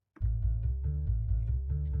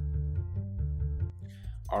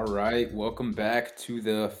All right, welcome back to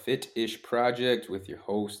the Fit-ish Project with your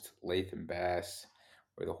host, Lathan Bass,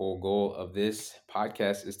 where the whole goal of this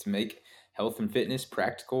podcast is to make health and fitness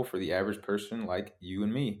practical for the average person like you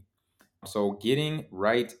and me. So, getting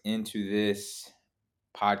right into this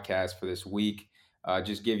podcast for this week,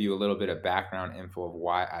 just give you a little bit of background info of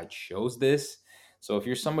why I chose this. So, if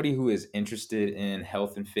you're somebody who is interested in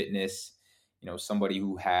health and fitness, somebody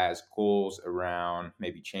who has goals around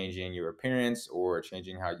maybe changing your appearance or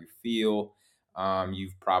changing how you feel,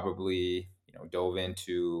 you've probably, dove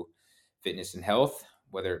into fitness and health,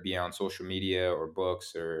 whether it be on social media or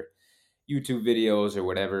books or YouTube videos or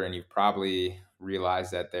whatever, and you've probably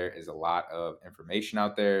realized that there is a lot of information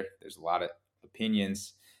out there. There's a lot of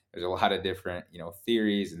opinions. There's a lot of different,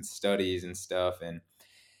 theories and studies and stuff, and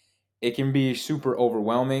it can be super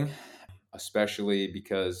overwhelming, especially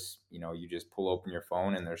because you just pull open your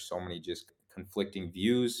phone and there's so many just conflicting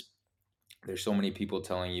views. There's so many people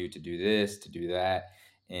telling you to do this, to do that,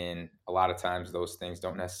 and a lot of times those things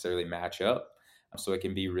don't necessarily match up. So it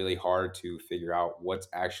can be really hard to figure out what's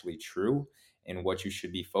actually true and what you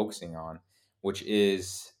should be focusing on, which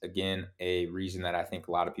is again a reason that I think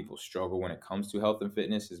a lot of people struggle when it comes to health and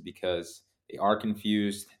fitness is because they are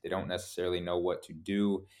confused, they don't necessarily know what to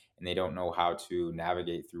do, and they don't know how to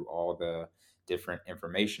navigate through all the different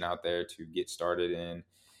information out there to get started and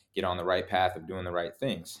get on the right path of doing the right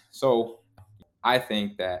things. So I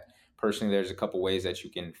think that personally, there's a couple ways that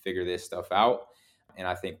you can figure this stuff out. And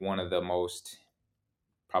I think one of the most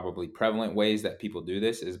probably prevalent ways that people do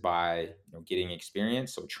this is by getting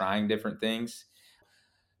experience. So trying different things,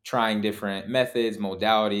 trying different methods,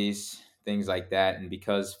 modalities, things like that. And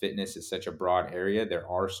because fitness is such a broad area, there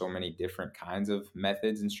are so many different kinds of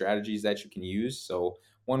methods and strategies that you can use. So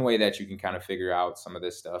one way that you can kind of figure out some of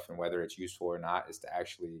this stuff and whether it's useful or not is to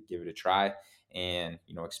actually give it a try and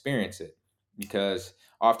experience it. Because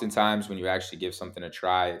oftentimes when you actually give something a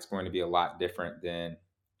try, it's going to be a lot different than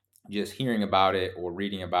just hearing about it or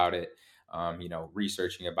reading about it,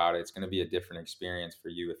 researching about it. It's going to be a different experience for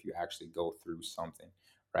you if you actually go through something,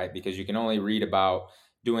 right? Because you can only read about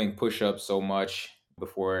doing push-ups so much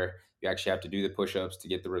before you actually have to do the push-ups to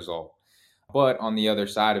get the result. But on the other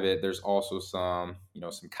side of it, there's also some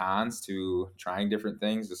cons to trying different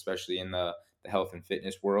things, especially in the health and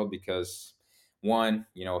fitness world, because one,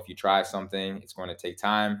 if you try something, it's going to take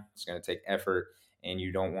time, it's going to take effort, and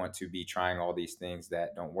you don't want to be trying all these things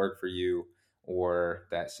that don't work for you or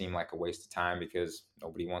that seem like a waste of time because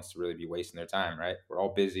nobody wants to really be wasting their time, right? We're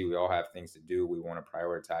all busy, we all have things to do. We want to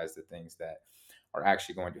prioritize the things that are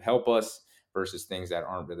actually going to help us versus things that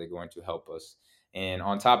aren't really going to help us. And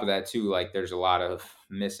on top of that, too, like there's a lot of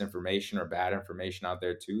misinformation or bad information out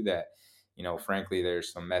there, too, that, frankly,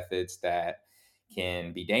 there's some methods that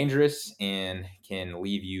can be dangerous and can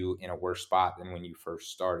leave you in a worse spot than when you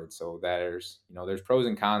first started. So there's pros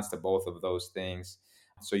and cons to both of those things.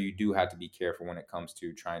 So you do have to be careful when it comes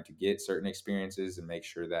to trying to get certain experiences and make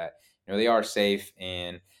sure that they are safe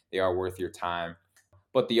and they are worth your time.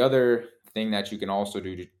 But the other thing that you can also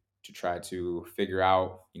do to try to figure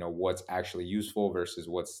out, what's actually useful versus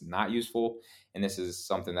what's not useful, and this is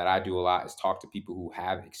something that I do a lot, is talk to people who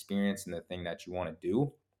have experience in the thing that you want to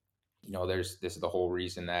do. This is the whole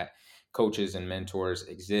reason that coaches and mentors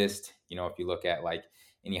exist. If you look at like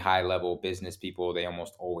any high level business people, they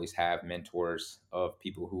almost always have mentors of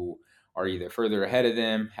people who are either further ahead of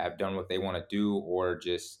them, have done what they want to do, or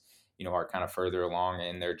just are kind of further along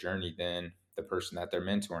in their journey than the person that they're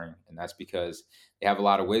mentoring. And that's because they have a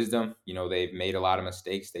lot of wisdom. They've made a lot of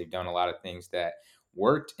mistakes, they've done a lot of things that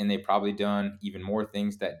worked, and they've probably done even more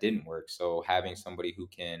things that didn't work. So having somebody who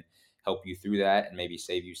can help you through that and maybe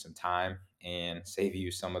save you some time and save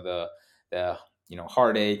you some of the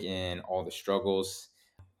heartache and all the struggles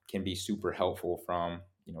can be super helpful from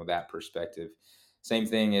that perspective. Same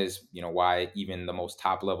thing is why even the most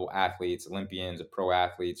top level athletes, Olympians or pro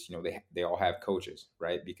athletes, they all have coaches,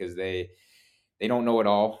 right? Because they don't know it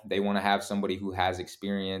all. They want to have somebody who has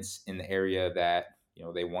experience in the area that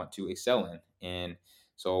they want to excel in. And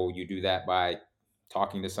so you do that by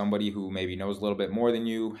talking to somebody who maybe knows a little bit more than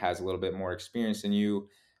you, has a little bit more experience than you,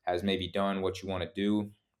 has maybe done what you want to do.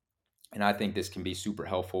 And I think this can be super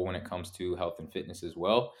helpful when it comes to health and fitness as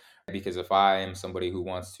well. Because if I am somebody who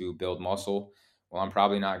wants to build muscle, well, I'm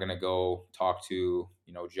probably not going to go talk to,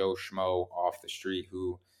 Joe Schmo off the street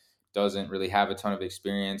who doesn't really have a ton of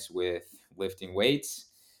experience with lifting weights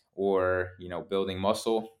or, building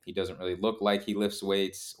muscle. He doesn't really look like he lifts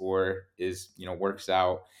weights or works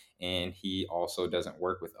out. And he also doesn't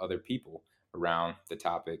work with other people around the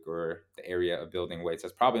topic or the area of building weights.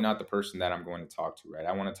 That's probably not the person that I'm going to talk to, right?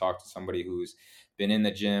 I want to talk to somebody who's been in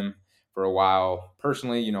the gym for a while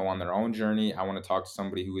personally, on their own journey. I want to talk to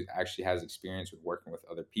somebody who actually has experience with working with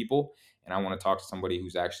other people. And I want to talk to somebody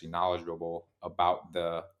who's actually knowledgeable about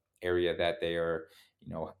the area that they are,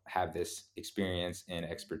 have this experience and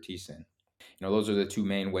expertise in. Those are the two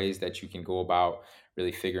main ways that you can go about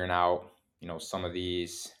really figuring out, some of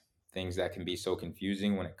these things that can be so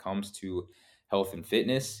confusing when it comes to health and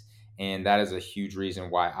fitness. And that is a huge reason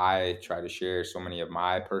why I try to share so many of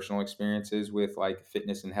my personal experiences with like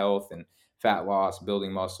fitness and health and fat loss,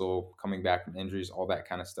 building muscle, coming back from injuries, all that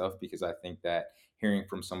kind of stuff, because I think that hearing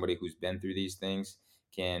from somebody who's been through these things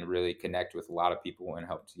can really connect with a lot of people and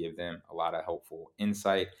help to give them a lot of helpful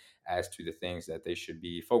insight as to the things that they should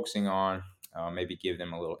be focusing on, maybe give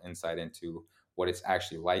them a little insight into what it's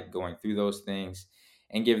actually like going through those things,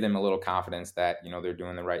 and give them a little confidence that they're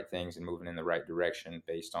doing the right things and moving in the right direction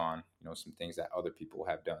based on some things that other people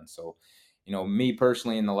have done. So me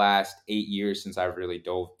personally, in the last 8 years since I've really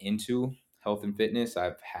dove into health and fitness,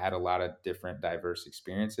 I've had a lot of different diverse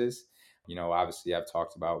experiences. Obviously I've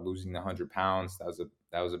talked about losing the 100 pounds. That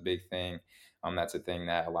was a big thing. That's a thing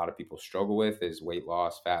that a lot of people struggle with, is weight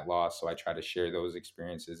loss, fat loss. So I try to share those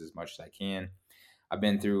experiences as much as I can. I've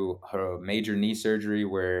been through a major knee surgery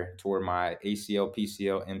where tore my ACL,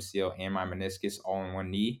 PCL, MCL, and my meniscus all in one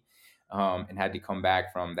knee, and had to come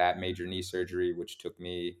back from that major knee surgery, which took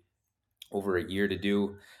me over a year to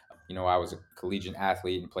do. I was a collegiate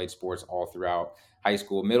athlete and played sports all throughout high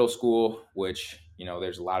school, middle school, which,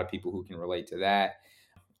 there's a lot of people who can relate to that.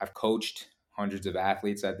 I've coached hundreds of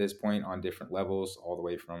athletes at this point on different levels, all the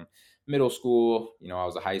way from middle school. I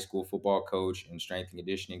was a high school football coach and strength and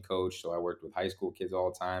conditioning coach. So I worked with high school kids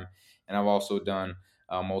all the time. And I've also done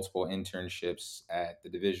multiple internships at the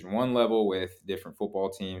Division I level with different football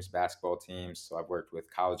teams, basketball teams. So I've worked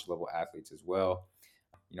with college level athletes as well.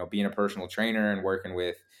 Being a personal trainer and working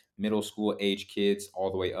with middle school age kids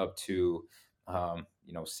all the way up to,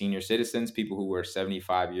 senior citizens, people who were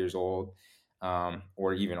 75 years old,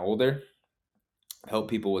 or even older, help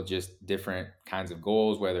people with just different kinds of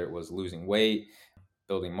goals, whether it was losing weight,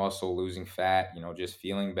 building muscle, losing fat, just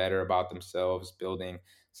feeling better about themselves, building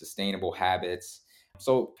sustainable habits.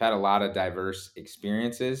 So I've had a lot of diverse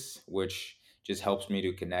experiences, which just helps me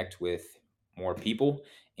to connect with more people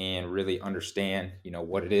and really understand,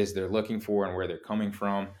 what it is they're looking for and where they're coming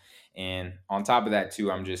from. And on top of that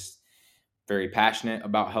too, I'm just very passionate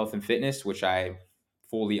about health and fitness, which I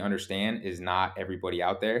fully understand is not everybody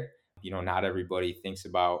out there. Not everybody thinks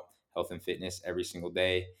about health and fitness every single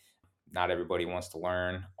day. Not everybody wants to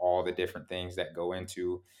learn all the different things that go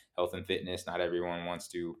into health and fitness. Not everyone wants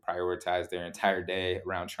to prioritize their entire day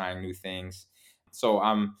around trying new things. So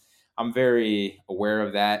I'm very aware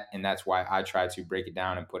of that, and that's why I try to break it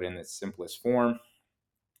down and put it in its simplest form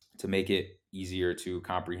to make it easier to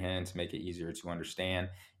comprehend, to make it easier to understand,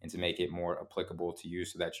 and to make it more applicable to you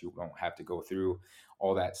so that you don't have to go through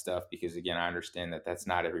all that stuff. Because again, I understand that that's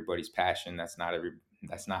not everybody's passion. That's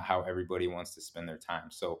not how everybody wants to spend their time.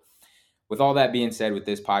 So with all that being said, with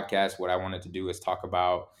this podcast, what I wanted to do is talk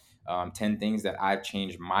about 10 things that I've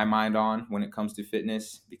changed my mind on when it comes to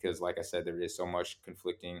fitness, because like I said, there is so much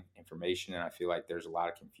conflicting information and I feel like there's a lot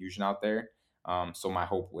of confusion out there. So my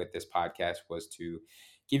hope with this podcast was to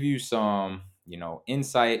give you some,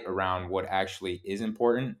 insight around what actually is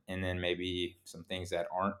important, and then maybe some things that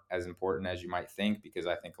aren't as important as you might think, because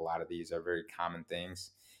I think a lot of these are very common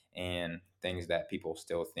things and things that people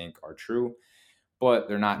still think are true, but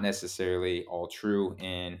they're not necessarily all true,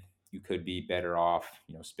 and you could be better off,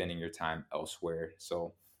 spending your time elsewhere.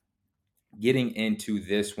 So getting into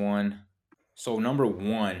this one. So number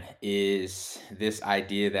one is this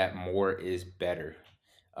idea that more is better.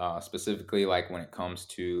 Specifically, like when it comes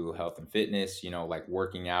to health and fitness, like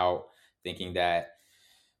working out, thinking that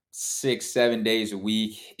 6, 7 days a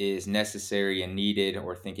week is necessary and needed,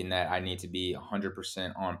 or thinking that I need to be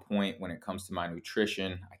 100% on point when it comes to my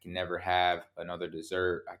nutrition. I can never have another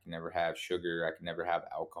dessert. I can never have sugar. I can never have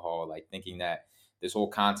alcohol. Like thinking that this whole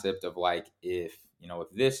concept of like, if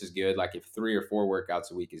this is good, like if 3 or 4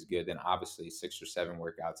 workouts a week is good, then obviously 6 or 7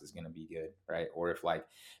 workouts is going to be good. Right. Or if like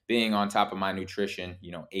being on top of my nutrition,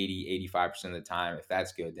 80, 85% of the time, if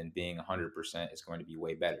that's good, then being 100% is going to be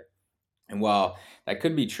way better. And while that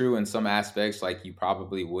could be true in some aspects, like you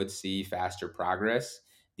probably would see faster progress,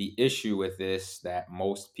 the issue with this that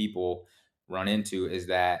most people run into is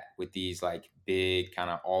that with these like big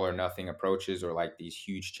kind of all or nothing approaches, or like these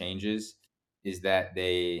huge changes, is that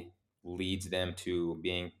they leads them to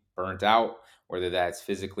being burnt out, whether that's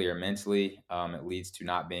physically or mentally. It leads to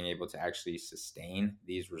not being able to actually sustain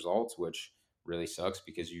these results, which really sucks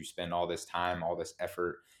because you spend all this time, all this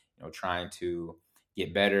effort, trying to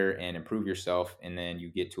get better and improve yourself, and then you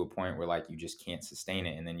get to a point where like you just can't sustain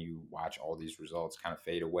it, and then you watch all these results kind of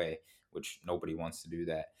fade away, which nobody wants to do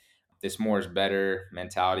that. This more is better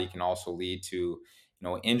mentality can also lead to,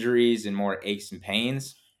 injuries and more aches and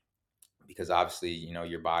pains, because obviously,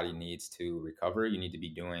 your body needs to recover. You need to be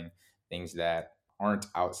doing things that aren't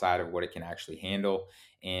outside of what it can actually handle.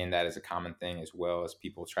 And that is a common thing, as well as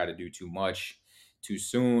people try to do too much too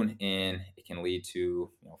soon, and it can lead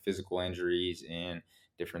to, physical injuries and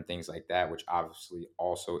different things like that, which obviously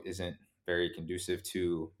also isn't very conducive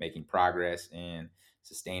to making progress and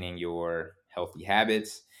sustaining your healthy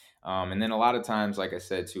habits. And then a lot of times, like I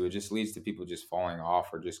said too, it just leads to people just falling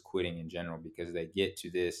off or just quitting in general, because they get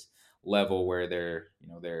to this level where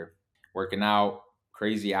they're working out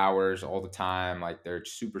crazy hours all the time, like they're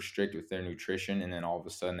super strict with their nutrition, and then all of a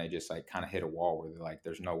sudden they just like kind of hit a wall where they're like,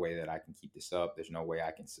 there's no way that I can keep this up, there's no way I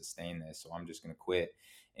can sustain this, so I'm just going to quit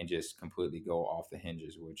and just completely go off the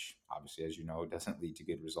hinges, which obviously, as you know, doesn't lead to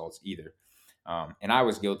good results either. And I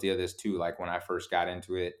was guilty of this too, like when I first got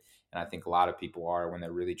into it, and I think a lot of people are when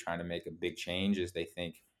they're really trying to make a big change, is they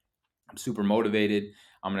think, I'm super motivated.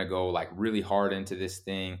 I'm going to go like really hard into this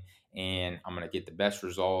thing, and I'm going to get the best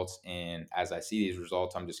results. And as I see these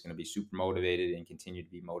results, I'm just going to be super motivated and continue to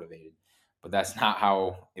be motivated. But that's not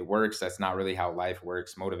how it works. That's not really how life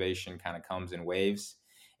works. Motivation kind of comes in waves,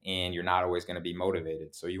 and you're not always going to be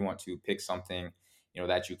motivated. So you want to pick something,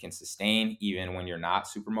 that you can sustain even when you're not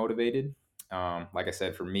super motivated. Like I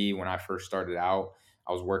said, for me, when I first started out,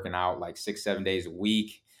 I was working out like 6, 7 days a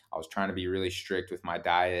week. I was trying to be really strict with my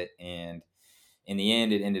diet, and in the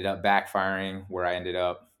end, it ended up backfiring, where I ended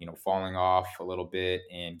up, falling off a little bit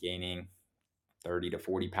and gaining 30 to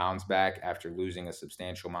 40 pounds back after losing a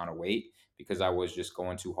substantial amount of weight, because I was just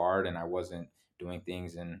going too hard and I wasn't doing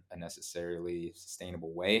things in a necessarily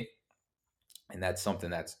sustainable way. And that's something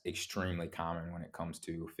that's extremely common when it comes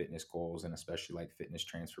to fitness goals, and especially like fitness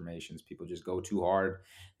transformations. People just go too hard,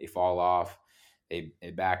 they fall off,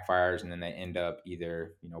 it backfires, and then they end up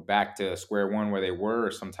either, back to square one where they were,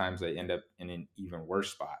 or sometimes they end up in an even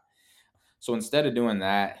worse spot. So instead of doing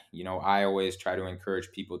that, I always try to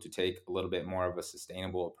encourage people to take a little bit more of a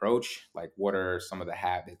sustainable approach. Like, what are some of the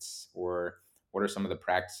habits, or what are some of the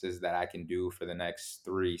practices that I can do for the next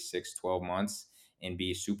 3, 6, 12 months, and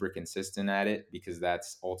be super consistent at it, because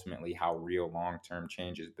that's ultimately how real long term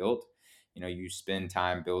change is built. You spend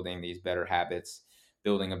time building these better habits,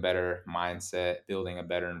 building a better mindset, building a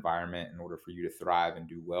better environment in order for you to thrive and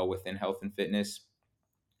do well within health and fitness.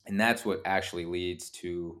 And that's what actually leads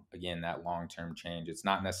to, again, that long-term change. It's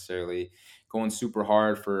not necessarily going super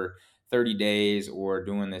hard for 30 days or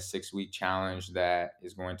doing this 6-week challenge that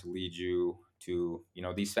is going to lead you to,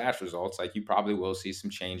 these fast results. Like, you probably will see some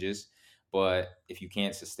changes, but if you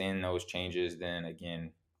can't sustain those changes, then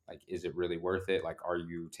again, like, is it really worth it? Like, are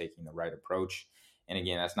you taking the right approach? And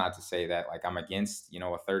again, that's not to say that like I'm against, a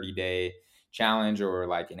 30-day challenge or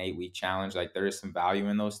like an 8-week challenge. Like, there is some value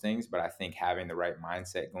in those things, but I think having the right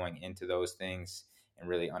mindset going into those things and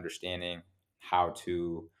really understanding how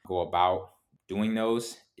to go about doing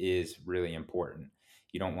those is really important.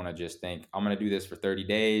 You don't want to just think, I'm going to do this for 30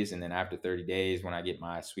 days, and then after 30 days, when I get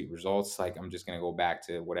my sweet results, like, I'm just going to go back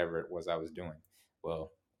to whatever it was I was doing.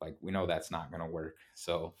 Well, like, we know that's not going to work.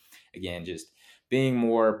 So again, just being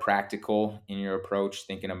more practical in your approach,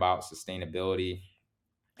 thinking about sustainability,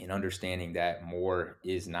 and understanding that more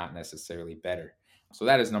is not necessarily better. So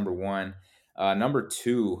that is number one. Number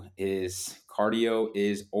two is cardio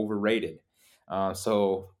is overrated.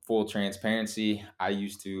 So full transparency, I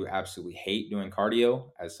used to absolutely hate doing cardio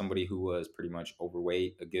as somebody who was pretty much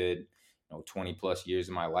overweight a good, 20 plus years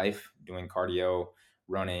of my life. Doing cardio,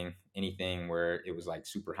 running, anything where it was like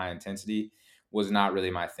super high intensity was not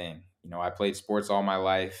really my thing. I played sports all my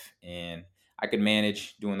life, and I could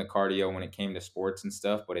manage doing the cardio when it came to sports and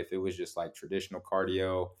stuff. But if it was just like traditional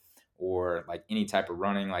cardio, or like any type of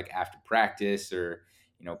running, like after practice, or,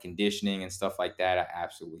 conditioning and stuff like that, I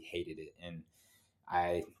absolutely hated it. And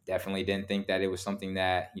I definitely didn't think that it was something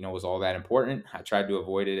that, was all that important. I tried to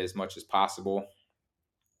avoid it as much as possible.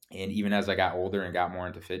 And even as I got older and got more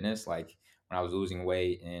into fitness, like when I was losing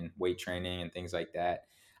weight and weight training and things like that,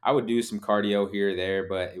 I would do some cardio here or there,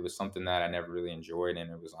 but it was something that I never really enjoyed. And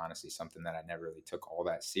it was honestly something that I never really took all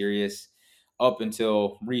that serious up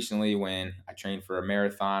until recently, when I trained for a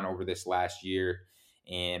marathon over this last year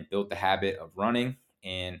and built the habit of running,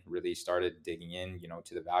 and really started digging in,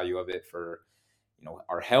 to the value of it for,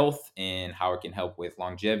 our health, and how it can help with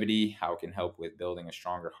longevity, how it can help with building a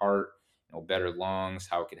stronger heart, better lungs,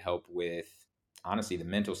 how it could help with honestly the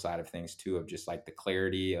mental side of things too, of just like the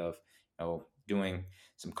clarity of, doing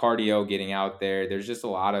some cardio, getting out there. There's just a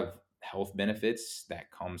lot of health benefits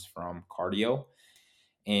that comes from cardio,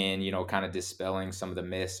 and kind of dispelling some of the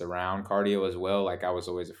myths around cardio as well. Like, I was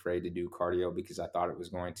always afraid to do cardio because I thought it was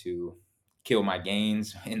going to kill my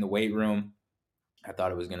gains in the weight room. I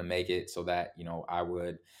thought it was going to make it so that, I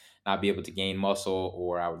would not be able to gain muscle,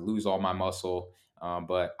 or I would lose all my muscle.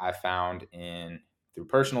 But I found through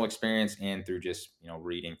personal experience and through just,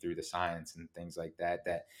 reading through the science and things like that,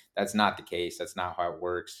 that's not the case. That's not how it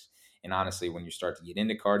works. And honestly, when you start to get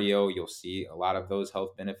into cardio, you'll see a lot of those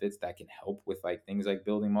health benefits that can help with like things like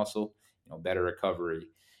building muscle, better recovery.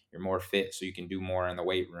 You're more fit, so you can do more in the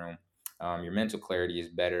weight room. Your mental clarity is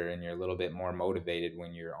better, and you're a little bit more motivated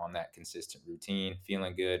when you're on that consistent routine,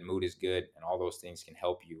 feeling good, mood is good, and all those things can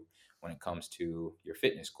help you when it comes to your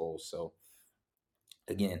fitness goals. So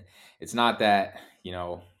again, it's not that,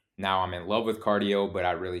 now I'm in love with cardio, but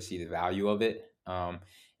I really see the value of it.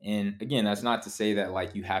 And again, that's not to say that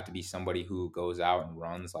like you have to be somebody who goes out and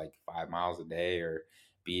runs like 5 miles a day, or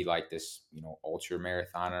be like this, ultra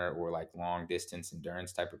marathoner or like long distance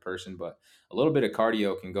endurance type of person. But a little bit of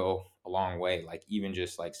cardio can go a long way. Like even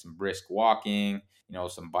just like some brisk walking,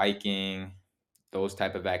 some biking, those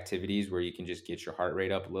type of activities where you can just get your heart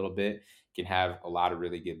rate up a little bit can have a lot of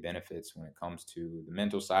really good benefits when it comes to the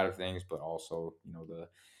mental side of things, but also,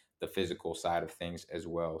 the physical side of things as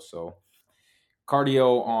well. So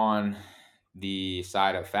cardio on the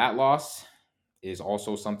side of fat loss is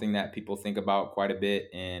also something that people think about quite a bit.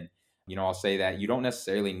 And, I'll say that you don't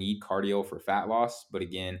necessarily need cardio for fat loss. But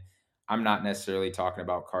again, I'm not necessarily talking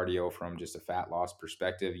about cardio from just a fat loss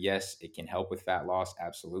perspective. Yes, it can help with fat loss.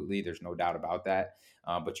 Absolutely. There's no doubt about that.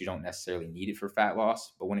 But you don't necessarily need it for fat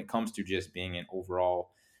loss. But when it comes to just being an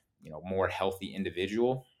overall, more healthy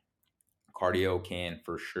individual, cardio can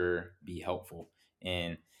for sure be helpful.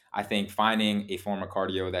 And I think finding a form of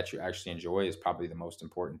cardio that you actually enjoy is probably the most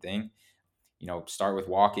important thing. Start with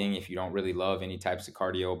walking. If you don't really love any types of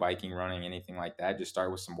cardio, biking, running, anything like that, just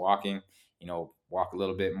start with some walking. Walk a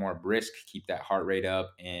little bit more brisk, keep that heart rate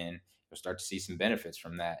up, and you'll start to see some benefits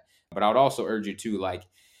from that. But I would also urge you to, like,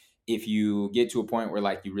 if you get to a point where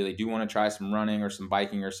like you really do want to try some running or some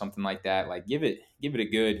biking or something like that, like give it a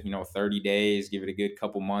good, 30 days, give it a good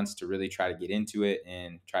couple months to really try to get into it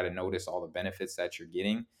and try to notice all the benefits that you're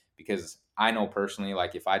getting. Because I know personally,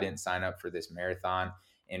 like, if I didn't sign up for this marathon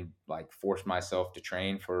and like force myself to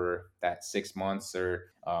train for that 6 months,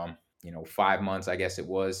 or 5 months, I guess it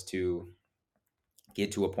was, to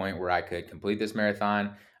get to a point where I could complete this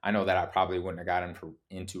marathon, I know that I probably wouldn't have gotten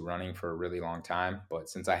into running for a really long time. But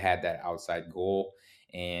since I had that outside goal,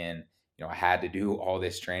 and I had to do all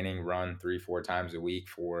this training, run 3-4 times a week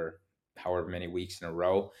for however many weeks in a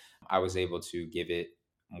row, I was able to give it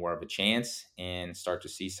more of a chance and start to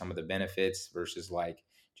see some of the benefits versus like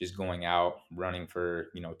just going out running for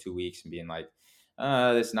 2 weeks and being like,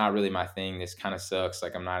 this is not really my thing. This kind of sucks.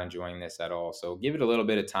 Like, I'm not enjoying this at all. So give it a little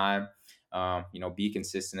bit of time. Be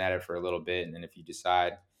consistent at it for a little bit. And then if you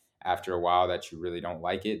decide after a while that you really don't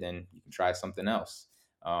like it, then you can try something else.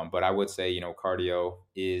 But I would say, cardio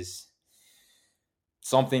is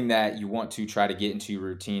something that you want to try to get into your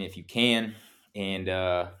routine if you can. And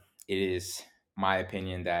it is my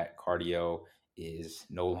opinion that cardio is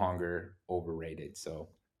no longer overrated. So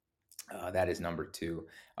that is number two.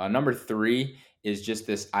 Number three is just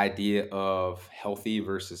this idea of healthy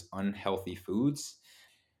versus unhealthy foods.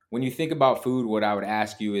 When you think about food, what I would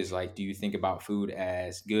ask you is like, do you think about food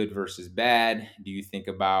as good versus bad? Do you think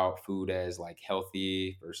about food as like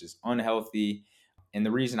healthy versus unhealthy? And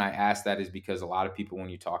the reason I ask that is because a lot of people, when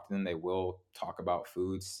you talk to them, they will talk about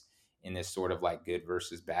foods in this sort of like good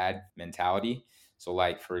versus bad mentality. So,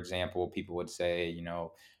 like, for example, people would say,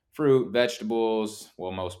 fruit, vegetables.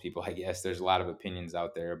 Well, most people, I guess, there's a lot of opinions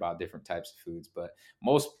out there about different types of foods, but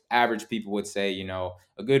most average people would say,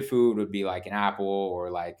 a good food would be like an apple,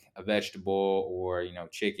 or like a vegetable, or,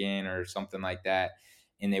 chicken or something like that.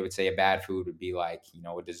 And they would say a bad food would be like,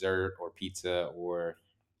 a dessert or pizza or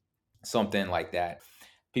something like that.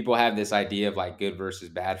 People have this idea of like good versus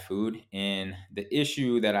bad food. And the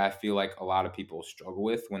issue that I feel like a lot of people struggle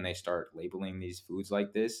with when they start labeling these foods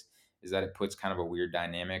like this is that it puts kind of a weird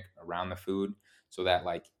dynamic around the food. So that,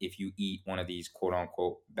 like, if you eat one of these quote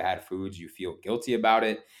unquote bad foods, you feel guilty about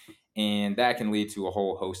it. And that can lead to a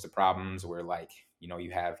whole host of problems where, like,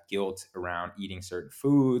 you have guilt around eating certain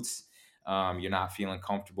foods. You're not feeling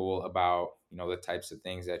comfortable about, the types of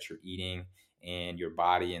things that you're eating and your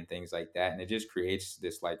body and things like that. And it just creates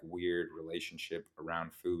this like weird relationship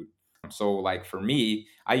around food. So, like, for me,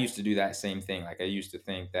 I used to do that same thing. Like, I used to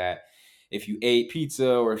think that if you ate pizza,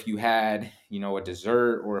 or if you had, a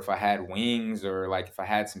dessert, or if I had wings, or like if I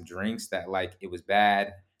had some drinks, that like it was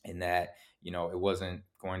bad, and that, it wasn't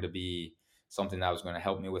going to be something that was going to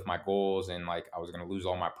help me with my goals, and like I was going to lose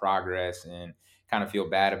all my progress and kind of feel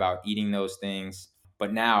bad about eating those things.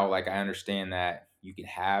 But now, like, I understand that you can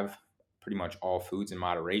have pretty much all foods in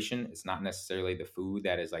moderation. It's not necessarily the food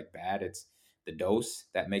that is like bad, it's the dose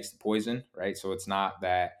that makes the poison, right? So it's not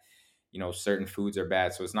that, certain foods are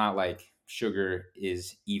bad. So it's not like sugar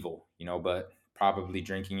is evil, but probably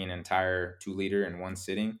drinking an entire 2 liter in one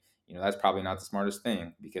sitting, that's probably not the smartest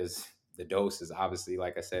thing, because the dose is obviously,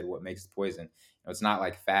 like I said, what makes the poison. It's not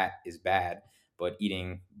like fat is bad, but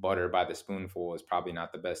eating butter by the spoonful is probably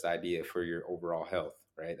not the best idea for your overall health,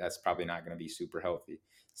 right? That's probably not going to be super healthy.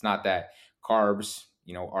 It's not that carbs,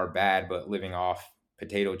 are bad, but living off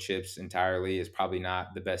potato chips entirely is probably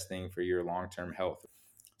not the best thing for your long-term health.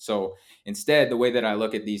 So instead, the way that I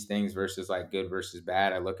look at these things versus like good versus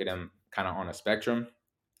bad, I look at them kind of on a spectrum.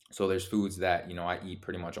 So there's foods that, I eat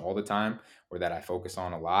pretty much all the time, or that I focus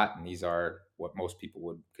on a lot. And these are what most people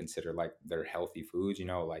would consider like their healthy foods,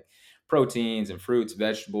 like proteins and fruits,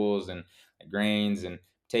 vegetables, and grains and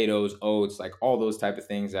potatoes, oats, like all those type of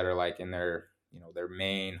things that are like in their, their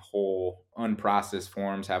main whole unprocessed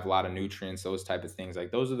forms, have a lot of nutrients, those type of things.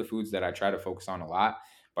 Like those are the foods that I try to focus on a lot.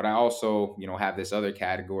 But I also, have this other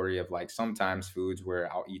category of like sometimes foods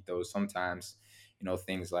where I'll eat those sometimes,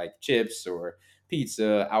 things like chips or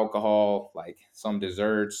pizza, alcohol, like some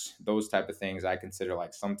desserts, those type of things I consider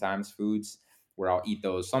like sometimes foods, where I'll eat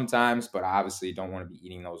those sometimes, but I obviously don't want to be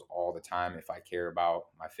eating those all the time if I care about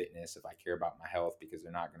my fitness, if I care about my health, because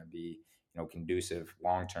they're not going to be, conducive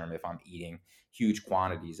long term if I'm eating huge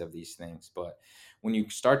quantities of these things. But when you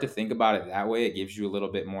start to think about it that way, it gives you a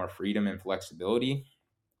little bit more freedom and flexibility,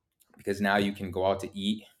 because now you can go out to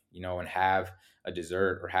eat, and have a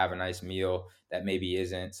dessert or have a nice meal that maybe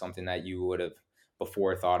isn't something that you would have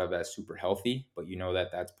before thought of as super healthy, but that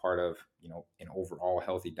that's part of, an overall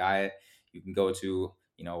healthy diet. You can go to,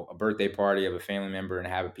 a birthday party of a family member and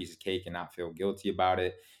have a piece of cake and not feel guilty about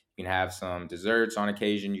it. You can have some desserts on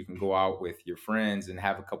occasion. You can go out with your friends and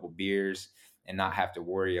have a couple beers and not have to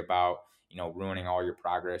worry about, ruining all your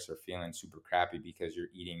progress or feeling super crappy because you're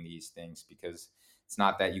eating these things. Because it's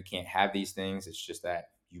not that you can't have these things, it's just that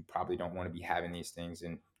you probably don't want to be having these things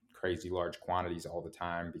in crazy large quantities all the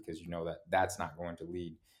time, because you know that that's not going to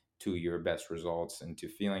lead to your best results and to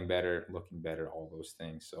feeling better, looking better, all those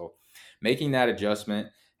things. So making that adjustment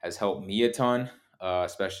has helped me a ton,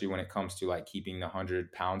 especially when it comes to like keeping the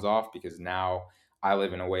 100 pounds off, because now I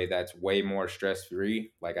live in a way that's way more stress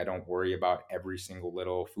free. Like I don't worry about every single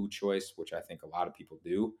little food choice, which I think a lot of people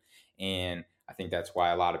do. And I think that's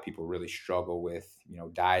why a lot of people really struggle with,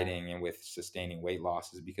 dieting and with sustaining weight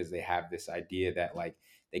loss, is because they have this idea that like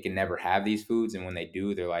they can never have these foods. And when they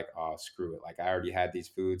do, they're like, oh, screw it. Like I already had these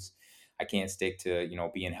foods. I can't stick to,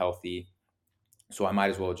 being healthy. So I might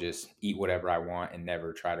as well just eat whatever I want and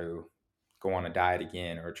never try to go on a diet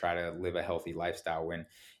again or try to live a healthy lifestyle, when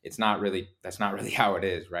that's not really how it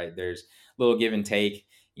is, right? There's a little give and take.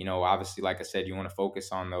 Obviously, like I said, you want to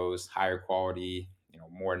focus on those higher quality,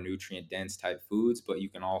 more nutrient dense type foods, but you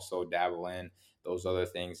can also dabble in those other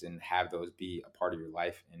things and have those be a part of your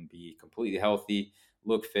life and be completely healthy,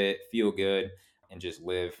 look fit, feel good, and just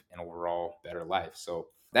live an overall better life. So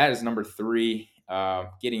that is number three.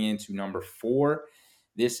 Getting into number four,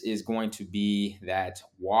 this is going to be that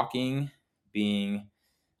walking being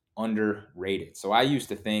underrated. So I used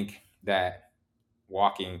to think that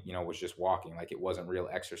walking, was just walking, like it wasn't real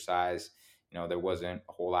exercise. There wasn't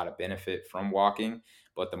a whole lot of benefit from walking.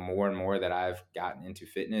 But the more and more that I've gotten into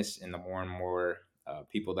fitness, and the more and more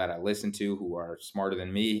people that I listen to who are smarter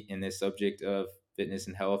than me in this subject of fitness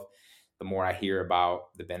and health, the more I hear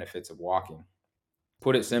about the benefits of walking.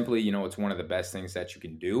 Put it simply, it's one of the best things that you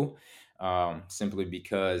can do, simply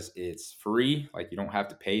because it's free. Like you don't have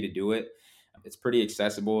to pay to do it. It's pretty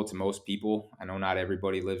accessible to most people. I know not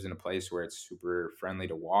everybody lives in a place where it's super friendly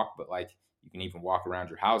to walk, but like you can even walk around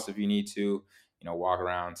your house if you need to, walk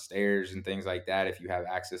around stairs and things like that if you have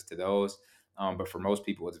access to those. But for most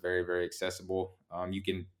people, it's very, very accessible. You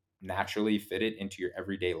can naturally fit it into your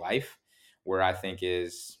everyday life, where I think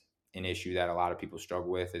is an issue that a lot of people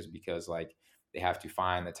struggle with, is because like they have to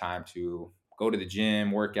find the time to go to the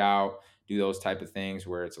gym, work out, do those type of things,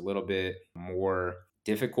 where it's a little bit more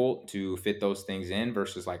difficult to fit those things in,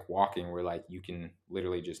 versus like walking, where like you can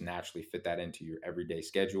literally just naturally fit that into your everyday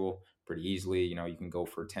schedule pretty easily. You can go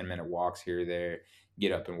for 10-minute walks here or there,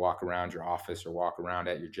 get up and walk around your office or walk around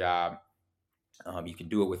at your job. You can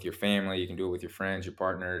do it with your family, you can do it with your friends, your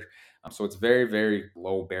partner. So it's very, very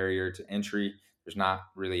low barrier to entry. There's not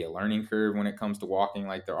really a learning curve when it comes to walking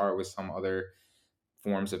like there are with some other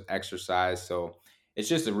forms of exercise. So it's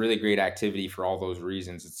just a really great activity for all those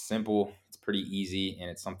reasons. It's simple, it's pretty easy, and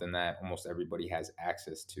it's something that almost everybody has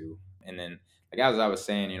access to. And then, like as I was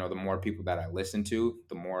saying, the more people that I listen to,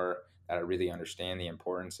 the more that I really understand the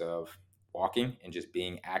importance of walking and just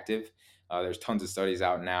being active. There's tons of studies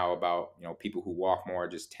out now about people who walk more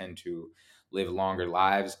just tend to live longer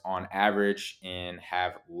lives on average and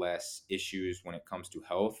have less issues when it comes to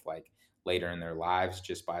health, like later in their lives,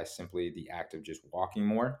 just by simply the act of just walking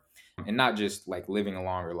more. And not just like living a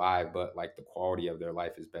longer life, but like the quality of their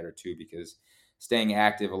life is better too, because staying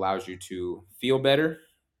active allows you to feel better.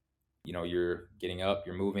 You're getting up,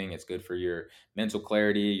 you're moving. It's good for your mental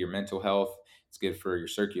clarity, your mental health. It's good for your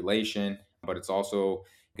circulation, but it's also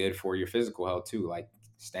good for your physical health too. Like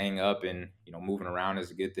staying up and moving around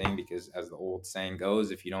is a good thing, because as the old saying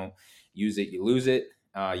goes, if you don't use it, you lose it.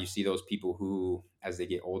 You see those people who, as they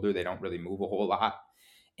get older, they don't really move a whole lot,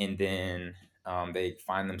 and then they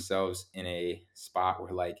find themselves in a spot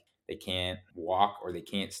where like they can't walk, or they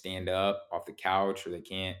can't stand up off the couch, or they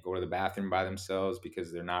can't go to the bathroom by themselves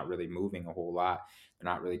because they're not really moving a whole lot. They're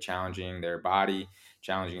not really challenging their body,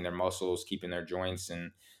 challenging their muscles, keeping their joints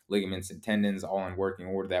and ligaments and tendons all in working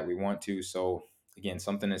order that we want to. So again,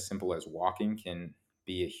 something as simple as walking can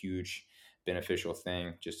be a huge beneficial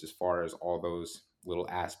thing, just as far as all those little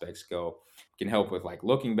aspects go. It can help with like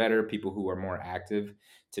looking better. People who are more active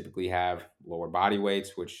typically have lower body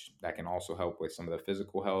weights, which that can also help with some of the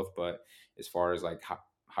physical health. But as far as like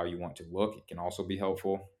how you want to look, it can also be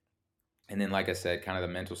helpful. And then, like I said, kind of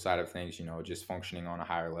the mental side of things, just functioning on a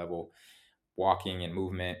higher level. Walking and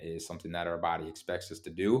movement is something that our body expects us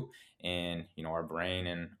to do. And, our brain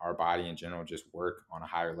and our body in general just work on a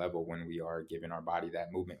higher level when we are giving our body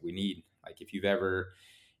that movement we need. Like if you've ever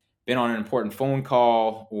been on an important phone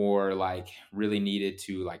call, or like really needed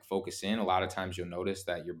to like focus in, a lot of times you'll notice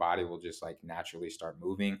that your body will just like naturally start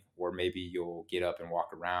moving. Or maybe you'll get up and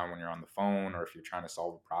walk around when you're on the phone, or if you're trying to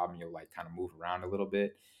solve a problem, you'll like kind of move around a little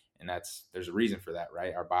bit. And there's a reason for that,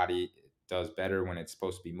 right? Our body does better when it's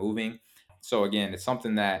supposed to be moving. So again, it's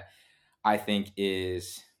something that I think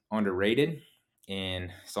is underrated,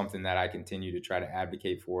 and something that I continue to try to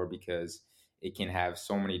advocate for, because it can have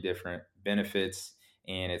so many different benefits,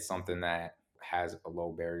 and it's something that has a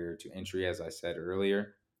low barrier to entry, as I said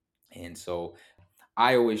earlier. And so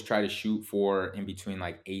I always try to shoot for in between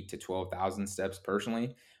like 8 to 12,000 steps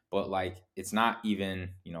personally, but like it's not even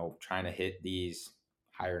trying to hit these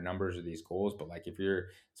higher numbers or these goals. But like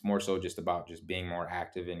it's more so just about just being more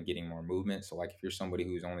active and getting more movement. So like if you're somebody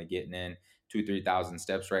who's only getting in 2 3,000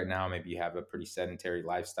 steps right now, maybe you have a pretty sedentary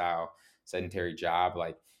lifestyle, sedentary job,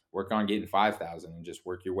 like work on getting 5,000 and just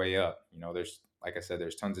work your way up. There's, like I said,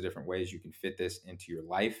 there's tons of different ways you can fit this into your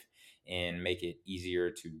life and make it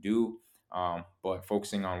easier to do. But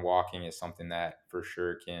focusing on walking is something that for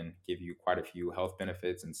sure can give you quite a few health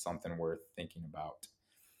benefits, and something worth thinking about.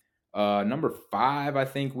 Number five, I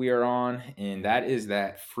think we are on, and that is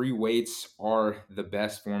that free weights are the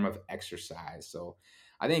best form of exercise. So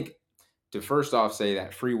I think to first off say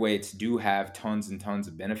that free weights do have tons and tons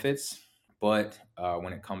of benefits, but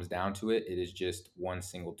when it comes down to it, it is just one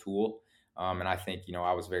single tool. And I think,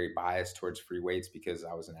 I was very biased towards free weights because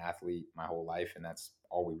I was an athlete my whole life, and that's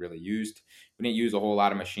all we really used. We didn't use a whole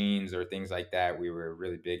lot of machines or things like that. We were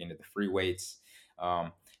really big into the free weights.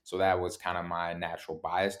 So that was kind of my natural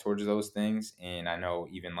bias towards those things. And I know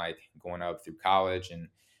even like going up through college and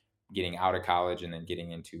getting out of college and then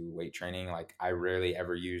getting into weight training, like I rarely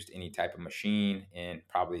ever used any type of machine, and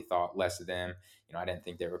probably thought less of them. I didn't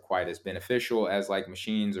think they were quite as beneficial as like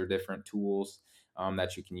machines or different tools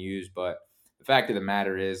that you can use. But the fact of the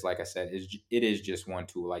matter is, like I said, it is just one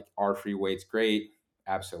tool. Like, are free weights great?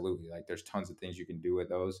 Absolutely. Like there's tons of things you can do with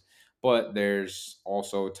those, but there's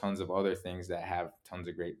also tons of other things that have tons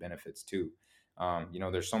of great benefits too.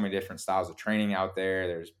 There's so many different styles of training out there.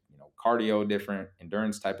 There's cardio, different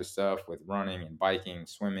endurance type of stuff with running and biking,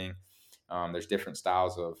 swimming. There's different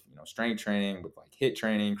styles of strength training with like HIIT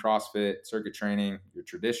training, CrossFit, circuit training, your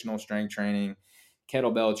traditional strength training,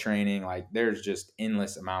 kettlebell training. Like there's just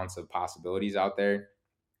endless amounts of possibilities out there,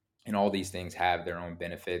 and all these things have their own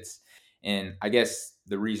benefits. And I guess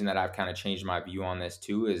the reason that I've kind of changed my view on this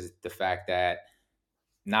too is the fact that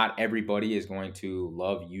not everybody is going to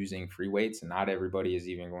love using free weights, and not everybody is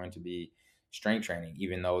even going to be strength training,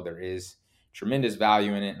 even though there is tremendous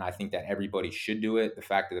value in it. And I think that everybody should do it. The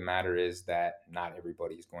fact of the matter is that not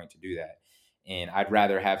everybody is going to do that. And I'd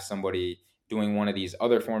rather have somebody doing one of these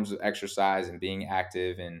other forms of exercise and being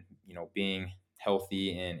active and, being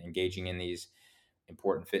healthy and engaging in these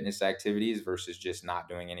important fitness activities versus just not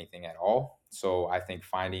doing anything at all. So I think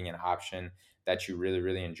finding an option that you really,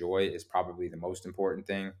 really enjoy is probably the most important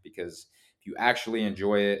thing, because if you actually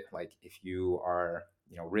enjoy it, like if you are,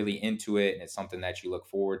 really into it and it's something that you look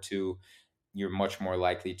forward to, you're much more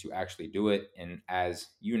likely to actually do it. And as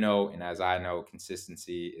you know, and as I know,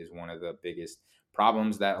 consistency is one of the biggest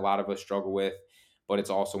problems that a lot of us struggle with, but it's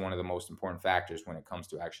also one of the most important factors when it comes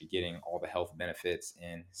to actually getting all the health benefits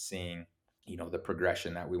and seeing the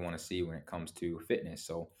progression that we want to see when it comes to fitness.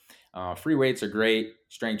 So free weights are great,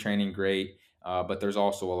 strength training great, but there's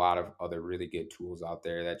also a lot of other really good tools out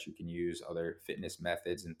there that you can use, other fitness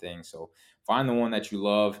methods and things. So find the one that you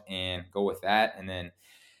love and go with that. And then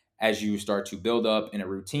as you start to build up in a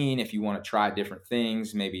routine, if you want to try different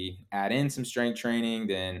things, maybe add in some strength training,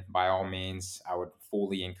 then by all means, I would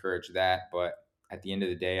fully encourage that. But at the end of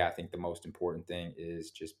the day, I think the most important thing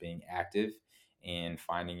is just being active and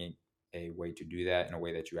finding a way to do that in a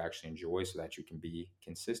way that you actually enjoy so that you can be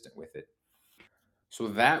consistent with it. So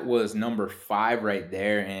that was number 5 right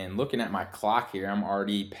there. And looking at my clock here, I'm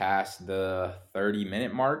already past the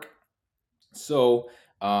 30-minute mark. So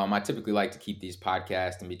I typically like to keep these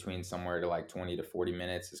podcasts in between somewhere to like 20 to 40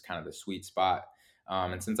 minutes is kind of the sweet spot.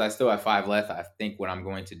 And since I still have 5 left, I think what I'm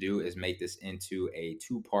going to do is make this into a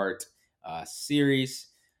 2-part series.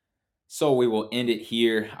 So we will end it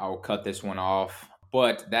here. I will cut this one off.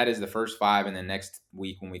 But that is the first 5. And then next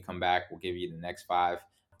week, when we come back, we'll give you the next 5.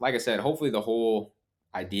 Like I said, hopefully the whole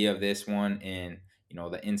idea of this one and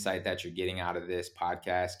the insight that you're getting out of this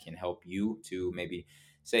podcast can help you to maybe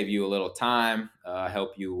save you a little time,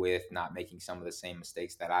 help you with not making some of the same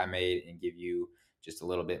mistakes that I made, and give you just a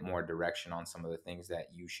little bit more direction on some of the things that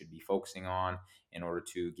you should be focusing on in order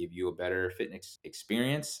to give you a better fitness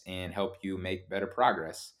experience and help you make better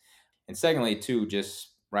progress. And secondly, too, just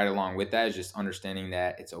right along with that is just understanding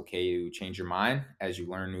that it's okay to change your mind as you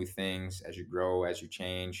learn new things, as you grow, as you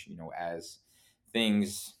change, as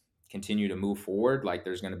things continue to move forward. Like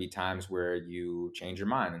there's going to be times where you change your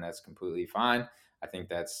mind, and that's completely fine. I think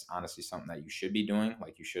that's honestly something that you should be doing.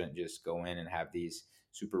 Like you shouldn't just go in and have these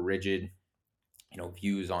super rigid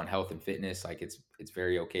views on health and fitness. Like it's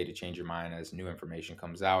very okay to change your mind as new information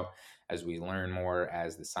comes out, as we learn more,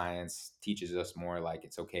 as the science teaches us more. Like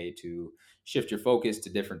it's okay to shift your focus to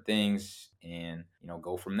different things and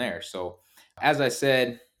go from there. So as I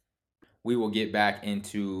said, we will get back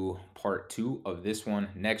into part 2 of this one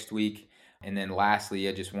next week. And then lastly,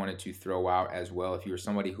 I just wanted to throw out as well, if you're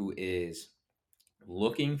somebody who is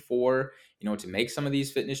looking for to make some of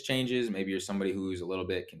these fitness changes, maybe you're somebody who's a little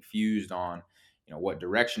bit confused on what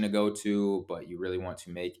direction to go to, but you really want to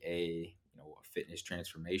make a fitness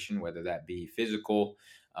transformation, whether that be physical,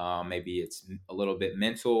 maybe it's a little bit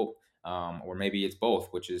mental, or maybe it's both,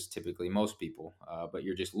 which is typically most people, but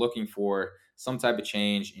you're just looking for some type of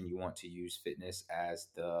change and you want to use fitness as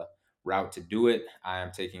the route to do it. I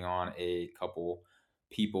am taking on a couple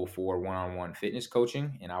people for one-on-one fitness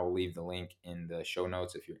coaching, and I will leave the link in the show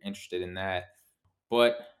notes if you're interested in that.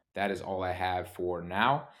 But that is all I have for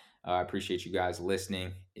now. I appreciate you guys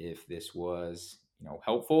listening. If this was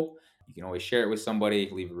helpful, you can always share it with somebody,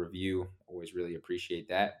 leave a review. Always really appreciate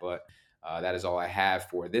that. But that is all I have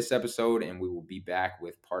for this episode, and we will be back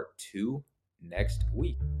with part 2 next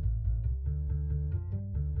week.